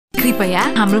कृपया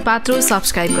हाम्रो पात्रो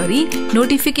सब्स्क्राइब गरी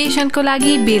नोटिफिकेसनको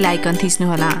लागि बेल आइकन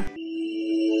थिच्नुहोला।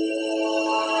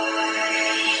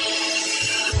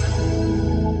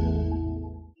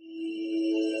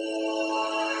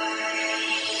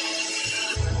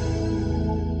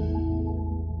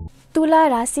 तुला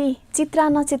राशि चित्रा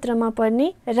नक्षत्रमा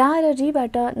पर्ने रा र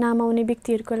रीबाट नाम आउने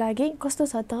व्यक्तिहरूको लागि कस्तो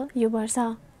छ त यो वर्ष?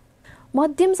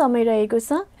 मध्यम समय रहेको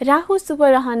छ। राहु शुभ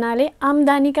रहनाले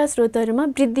आम्दानीका स्रोतहरूमा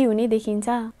वृद्धि हुने देखिन्छ।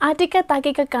 आँटेका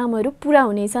ताकेका कामहरू पूरा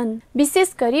हुनेछन्।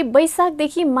 विशेष गरी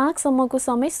वैशाखदेखि माघसम्मको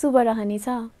समय शुभ रहनेछ।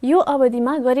 यो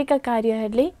अवधिमा गरेका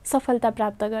कार्यहरूले सफलता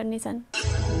प्राप्त गर्नेछन्।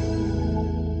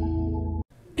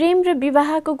 प्रेम र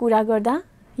विवाहको कुरा गर्दा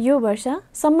यो वर्ष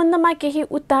सम्बन्धमा केही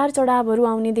उतार चढावहरू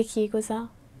आउने देखिएको छ।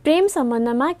 प्रेम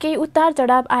सम्बन्धमा केही उतार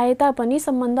चढाव आए तापनि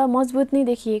सम्बन्ध मजबुत नै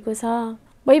देखिएको छ।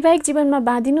 वैवाहिक जीवनमा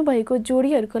बाँधिनु भएको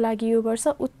जोडीहरूको लागि यो वर्ष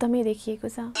उत्तमै देखिएको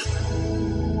छ।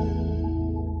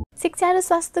 शिक्षा र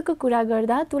स्वास्थ्यको कुरा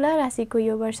गर्दा तुला राशिको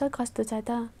यो वर्ष कस्तो छ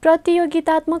त?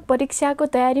 प्रतियोगितात्मक परीक्षाको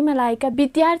तयारीमा लागेका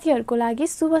विद्यार्थीहरूको लागि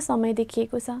शुभ समय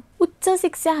देखिएको छ। उच्च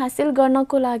शिक्षा हासिल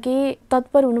गर्नको लागि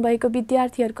तत्पर हुनुभएको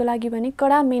विद्यार्थीहरूको लागि भने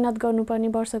कडा मेहनत गर्नुपर्ने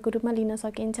वर्षको रूपमा लिन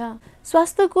सकिन्छ।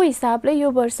 स्वास्थ्यको हिसाबले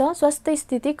यो वर्ष स्वास्थ्य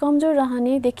स्थिति कमजोर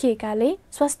रहने देखिएकाले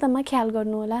स्वास्थ्यमा ख्याल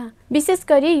गर्नुहोला। विशेष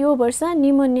गरी यो वर्ष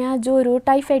निमोनिया, ज्वरो,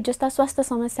 टाइफाइड जस्ता स्वास्थ्य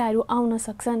समस्याहरू आउन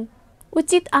सक्छन्।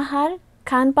 उचित आहार,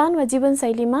 खानपान वा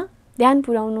जीवनशैलीमा ध्यान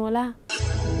पुर्याउनुहोला।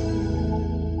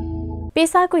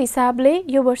 पेसाको हिसाबले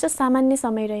यो वर्ष सामान्य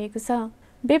समय रहेको छ।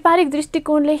 व्यापारिक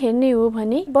दृष्टिकोणले हेर्ने हो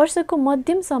भने वर्षको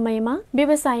मध्यम समयमा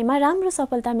व्यवसायमा राम्रो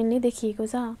सफलता मिल्ने देखिएको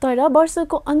छ। तर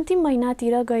वर्षको अन्तिम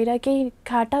महिनातिर गएर केही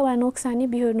घाटा वा नोक्सानी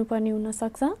बिहोर्नु पर्ने हुन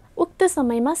सक्छ। उक्त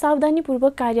समयमा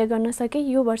सावधानीपूर्वक कार्य गर्न सके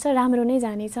यो वर्ष राम्रो नै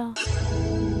जानेछ।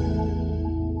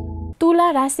 तुला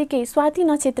राशिकै स्वाति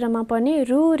नक्षत्रमा पर्ने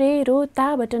रु, रे, रो,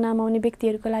 ताबाट नाम आउने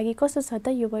व्यक्तिहरूको लागि कस्तो छ त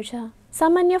यो वर्ष?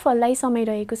 सामान्य फलदायी समय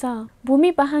रहेको छ। भूमि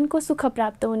वाहनको सुख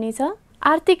प्राप्त हुनेछ।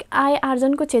 आर्थिक आय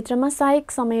आर्जनको क्षेत्रमा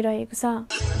सहायक समय रहेको छ।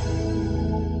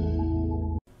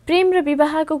 प्रेम र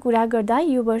विवाहको कुरा गर्दा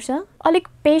यो वर्ष अलिक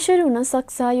प्रेसर हुन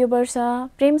सक्छ। यो वर्ष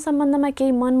प्रेम सम्बन्धमा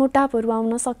केही मनमुटावहरू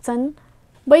आउन सक्छन्।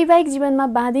 वैवाहिक जीवनमा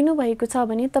बाँधिनु भएको छ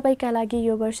भने तपाईँका लागि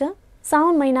यो वर्ष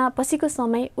साउन महिना पछिको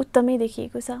समय उत्तमै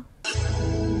देखिएको छ।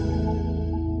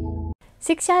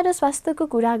 शिक्षा र स्वास्थ्यको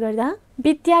कुरा गर्दा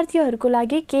विद्यार्थीहरूको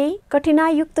लागि केही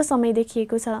कठिनाइयुक्त समय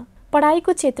देखिएको छ।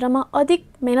 पढाइको क्षेत्रमा अधिक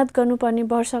मेहनत गर्नुपर्ने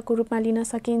वर्षको रूपमा लिन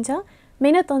सकिन्छ।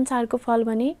 मेहनत अनुसारको फल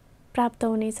भने प्राप्त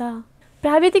हुनेछ।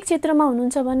 प्राविधिक क्षेत्रमा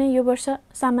हुनुहुन्छ भने यो वर्ष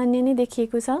सामान्य नै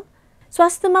देखिएको छ।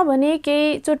 स्वास्थ्यमा भने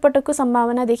केही चोटपटकको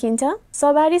सम्भावना देखिन्छ।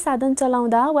 सवारी साधन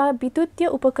चलाउँदा वा विद्युतीय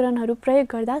उपकरणहरू प्रयोग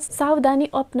गर्दा सावधानी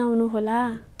अपनाउनुहोला।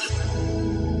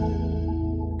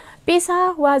 पेसा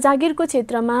वा जागिरको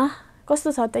क्षेत्रमा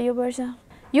कस्तो छ त यो वर्ष?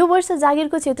 यो वर्ष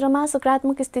जागिरको क्षेत्रमा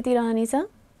सकारात्मक स्थिति रहनेछ।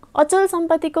 अचल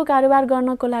सम्पत्तिको कारोबार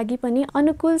गर्नको लागि पनि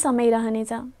अनुकूल समय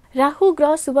रहनेछ। राहु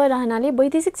ग्रह शुभ रहनाले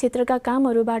वैदेशिक क्षेत्रका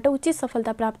कामहरूबाट उचित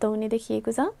सफलता प्राप्त हुने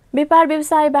देखिएको छ। व्यापार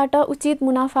व्यवसायबाट उचित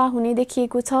मुनाफा हुने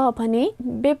देखिएको छ भने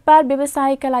व्यापार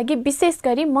व्यवसायका लागि विशेष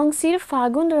गरी मङ्सिर,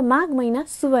 फागुन र माघ महिना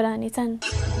शुभ रहनेछन्।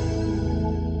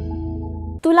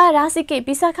 तुला राशिकै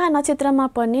विशाखा नक्षत्रमा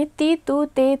पर्ने ती, तु,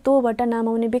 ते, तोबाट नाम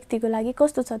आउने व्यक्तिको लागि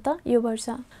कस्तो छ त यो वर्ष?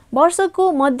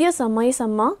 वर्षको मध्य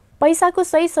समयसम्म पैसाको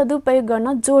सही सदुपयोग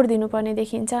गर्न जोड दिनुपर्ने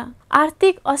देखिन्छ।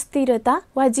 आर्थिक अस्थिरता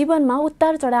वा जीवनमा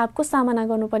उतार चढावको सामना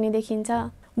गर्नुपर्ने देखिन्छ।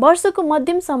 वर्षको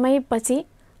मध्यम समयपछि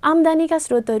आम्दानीका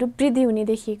स्रोतहरू वृद्धि हुने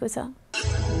देखिएको छ।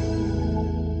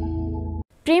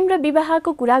 प्रेम र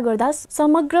विवाहको कुरा गर्दा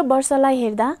समग्र वर्षलाई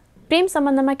हेर्दा प्रेम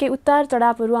सम्बन्धमा केही उतार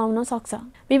चढावहरू आउन सक्छ।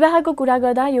 विवाहको कुरा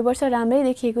गर्दा यो वर्ष राम्रै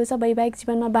देखिएको छ। वैवाहिक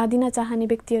जीवनमा बाँधिन चाहने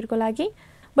व्यक्तिहरूको लागि,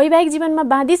 वैवाहिक जीवनमा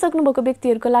बाँधिसक्नु भएको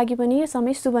व्यक्तिहरूको लागि पनि यो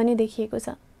समय शुभ नै देखिएको छ।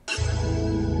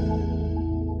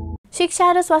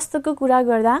 शिक्षा र स्वास्थ्यको कुरा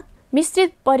गर्दा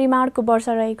मिश्रित परिमाणको वर्ष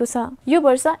रहेको छ। यो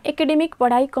वर्ष एकाडेमिक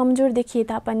पढाइ कमजोर देखिए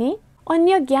तापनि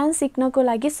अन्य ज्ञान सिक्नको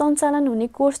लागि सञ्चालन हुने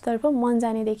कोर्सतर्फ मन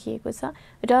जाने देखिएको छ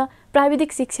र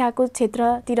प्राविधिक शिक्षाको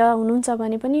क्षेत्रतिर हुनुहुन्छ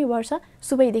भने पनि यो वर्ष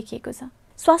शुभै देखिएको छ।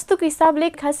 स्वास्थ्यको हिसाबले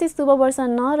खासै शुभ वर्ष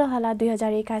नरहला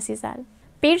 2081 साल।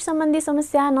 पेट सम्बन्धी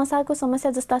समस्या, नसाको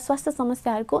समस्या जस्ता स्वास्थ्य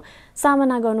समस्याहरूको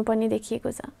सामना गर्नुपर्ने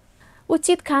देखिएको छ।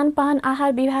 उचित खानपान,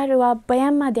 आहार विहार वा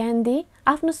व्यायाममा ध्यान दिई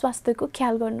आफ्नो स्वास्थ्यको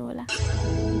ख्याल गर्नुहोला।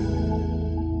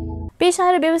 पेशा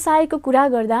र व्यवसायको कुरा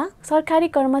गर्दा सरकारी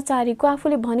कर्मचारीको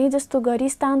आफूले भने जस्तो गरी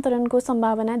स्थानान्तरणको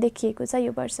सम्भावना देखिएको छ।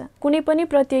 यो वर्ष कुनै पनि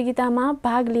प्रतियोगितामा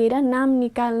भाग लिएर नाम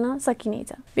निकाल्न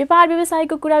सकिनेछ। व्यापार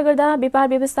व्यवसायको कुरा गर्दा व्यापार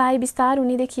व्यवसाय विस्तार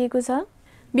हुने देखिएको छ।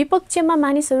 विपक्षमा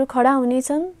मानिसहरू खडा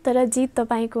हुनेछन् तर जित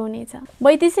तपाईको हुनेछ।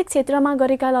 वैदेशिक क्षेत्रमा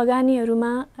गरेका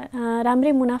लगानीहरूमा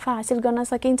राम्रै मुनाफा हासिल गर्न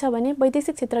सकिन्छ भने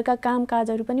वैदेशिक क्षेत्रका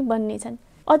कामकाजहरू पनि बन्नेछन्।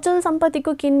 अचल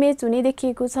सम्पत्तिको किनबेच हुने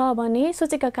देखिएको छ भने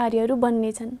सोचेका कार्यहरू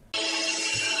बन्नेछन्।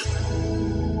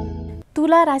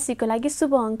 तुला राशिको लागि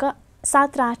शुभ अङ्क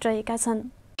 7 र 8 रहेका छन्।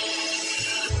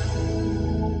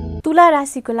 तुला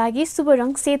राशिको लागि शुभ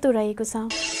रङ सेतो रहेको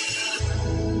छ।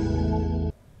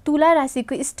 तुला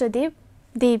राशिको इष्टदेव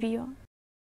देवी हो।